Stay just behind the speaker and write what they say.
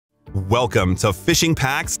Welcome to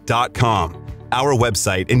fishingpacks.com. Our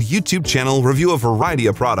website and YouTube channel review a variety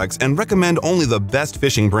of products and recommend only the best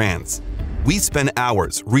fishing brands. We spend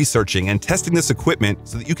hours researching and testing this equipment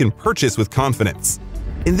so that you can purchase with confidence.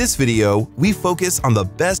 In this video, we focus on the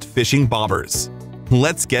best fishing bobbers.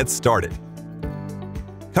 Let's get started.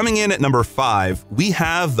 Coming in at number 5, we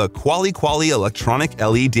have the QualyQualy Electronic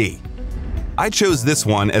LED. I chose this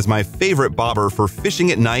one as my favorite bobber for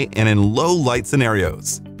fishing at night and in low light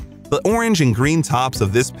scenarios. The orange and green tops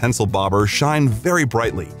of this pencil bobber shine very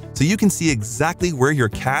brightly, so you can see exactly where your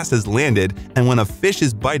cast has landed and when a fish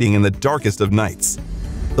is biting in the darkest of nights.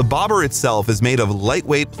 The bobber itself is made of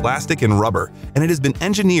lightweight plastic and rubber, and it has been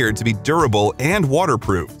engineered to be durable and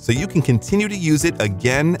waterproof so you can continue to use it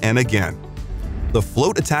again and again. The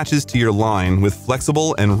float attaches to your line with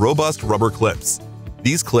flexible and robust rubber clips.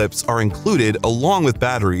 These clips are included along with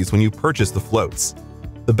batteries when you purchase the floats.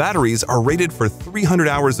 The batteries are rated for 300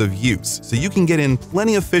 hours of use, so you can get in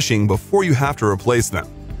plenty of fishing before you have to replace them.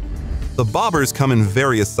 The bobbers come in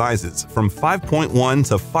various sizes, from 5.1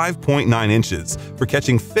 to 5.9 inches, for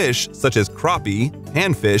catching fish such as crappie,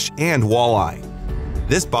 panfish, and walleye.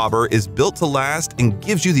 This bobber is built to last and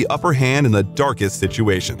gives you the upper hand in the darkest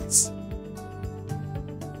situations.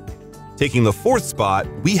 Taking the 4th spot,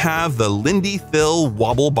 we have the Lindy Thill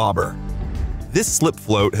Wobble Bobber. This slip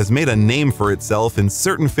float has made a name for itself in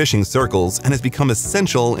certain fishing circles and has become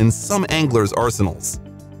essential in some anglers' arsenals.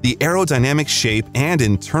 The aerodynamic shape and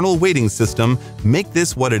internal weighting system make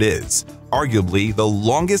this what it is, arguably the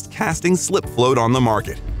longest casting slip float on the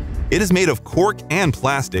market. It is made of cork and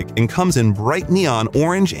plastic and comes in bright neon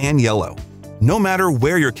orange and yellow. No matter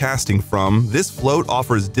where you're casting from, this float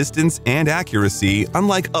offers distance and accuracy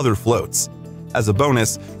unlike other floats. As a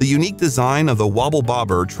bonus, the unique design of the Wobble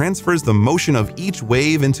Bobber transfers the motion of each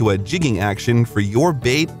wave into a jigging action for your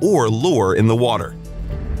bait or lure in the water.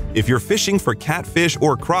 If you're fishing for catfish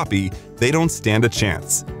or crappie, they don't stand a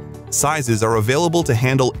chance. Sizes are available to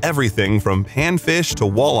handle everything from panfish to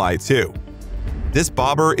walleye too. This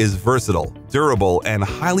bobber is versatile, durable, and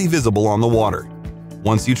highly visible on the water.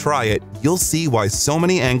 Once you try it, you'll see why so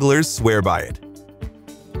many anglers swear by it.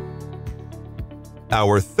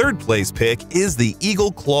 Our 3rd place pick is the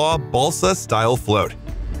Eagle Claw Balsa style float.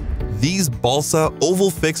 These Balsa oval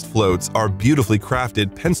fixed floats are beautifully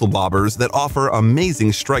crafted pencil bobbers that offer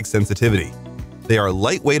amazing strike sensitivity. They are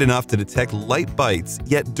lightweight enough to detect light bites,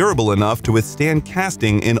 yet durable enough to withstand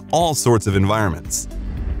casting in all sorts of environments.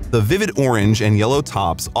 The vivid orange and yellow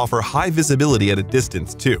tops offer high visibility at a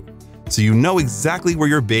distance too, so you know exactly where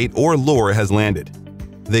your bait or lure has landed.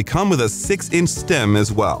 They come with a 6-inch stem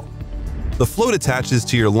as well. The float attaches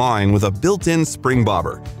to your line with a built-in spring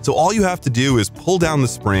bobber, so all you have to do is pull down the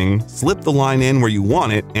spring, slip the line in where you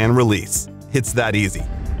want it, and release. It's that easy.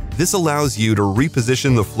 This allows you to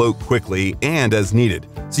reposition the float quickly and as needed,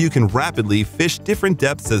 so you can rapidly fish different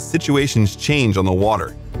depths as situations change on the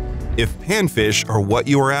water. If panfish are what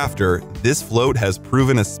you are after, this float has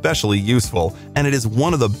proven especially useful, and it is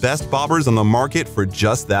one of the best bobbers on the market for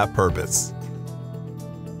just that purpose.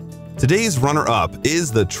 Today's runner-up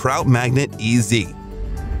is the Trout Magnet E-Z.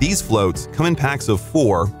 These floats come in packs of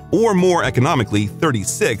 4, or more economically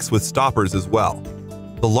 36 with stoppers as well.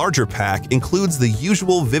 The larger pack includes the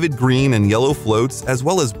usual vivid green and yellow floats as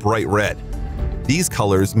well as bright red. These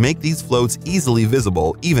colors make these floats easily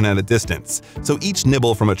visible even at a distance, so each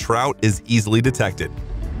nibble from a trout is easily detected.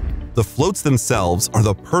 The floats themselves are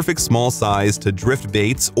the perfect small size to drift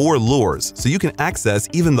baits or lures, so you can access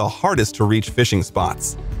even the hardest to reach fishing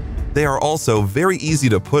spots. They are also very easy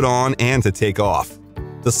to put on and to take off.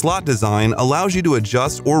 The slot design allows you to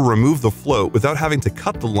adjust or remove the float without having to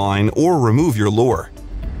cut the line or remove your lure.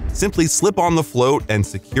 Simply slip on the float and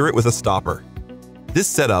secure it with a stopper. This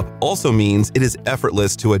setup also means it is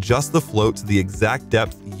effortless to adjust the float to the exact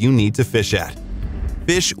depth you need to fish at.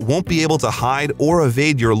 Fish won't be able to hide or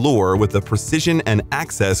evade your lure with the precision and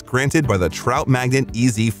access granted by the Trout Magnet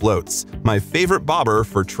E-Z floats, my favorite bobber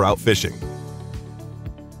for trout fishing.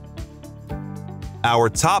 Our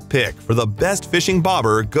top pick for the best fishing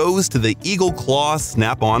bobber goes to the Eagle Claw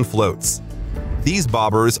Snap-On Floats. These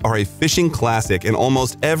bobbers are a fishing classic and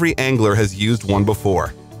almost every angler has used one before.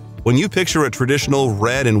 When you picture a traditional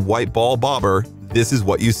red and white ball bobber, this is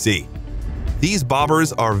what you see. These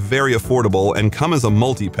bobbers are very affordable and come as a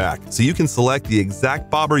multi-pack, so you can select the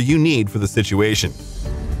exact bobber you need for the situation.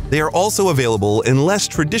 They are also available in less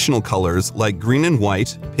traditional colors like green and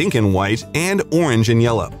white, pink and white, and orange and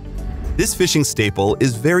yellow. This fishing staple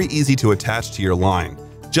is very easy to attach to your line,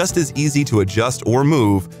 just as easy to adjust or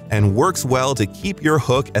move, and works well to keep your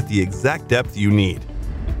hook at the exact depth you need.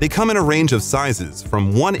 They come in a range of sizes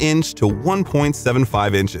from 1 inch to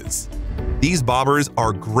 1.75 inches. These bobbers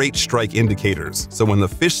are great strike indicators, so when the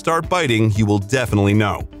fish start biting, you will definitely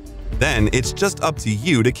know. Then it's just up to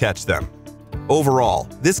you to catch them. Overall,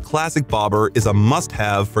 this classic bobber is a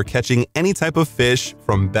must-have for catching any type of fish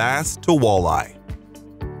from bass to walleye.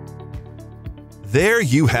 There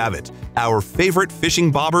you have it, our favorite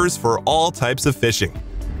fishing bobbers for all types of fishing.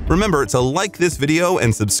 Remember to like this video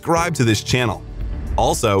and subscribe to this channel.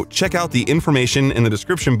 Also, check out the information in the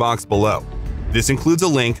description box below. This includes a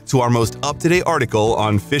link to our most up-to-date article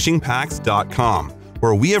on fishingpacks.com,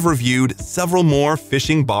 where we have reviewed several more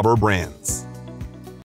fishing bobber brands.